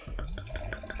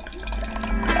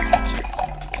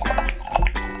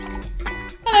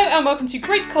and welcome to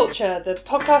Great Culture, the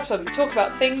podcast where we talk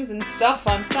about things and stuff.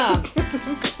 I'm Sam.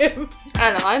 Kim.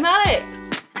 And I'm Alex.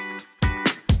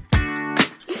 I'm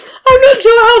not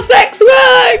sure how sex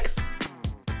works!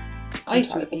 I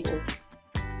used to eat Beatles.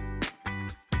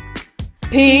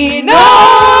 Pinot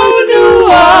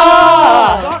Noir!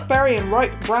 Dark berry and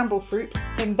ripe bramble fruit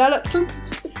enveloped.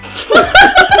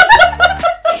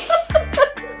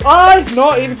 I've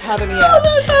not even had any yet. Oh,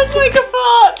 that sounds like a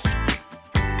fart!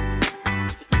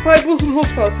 Fireballs and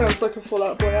Horsepower sounds like a Fall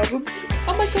Out Boy album.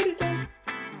 Oh my god, it does.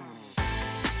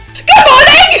 Good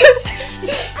morning!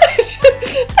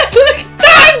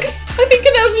 Thanks! I think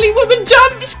an elderly woman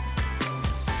jumped!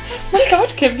 My god,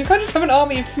 Kim, you can't just have an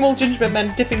army of small gingerbread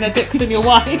men dipping their dicks in your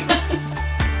wine.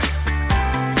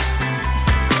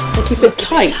 Or keep it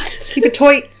tight. Keep it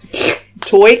toy.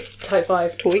 Toy. Type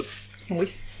 5. Toy.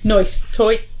 Noise. Nice.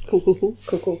 Toy. Cool.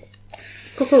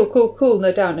 Cool.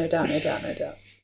 No doubt.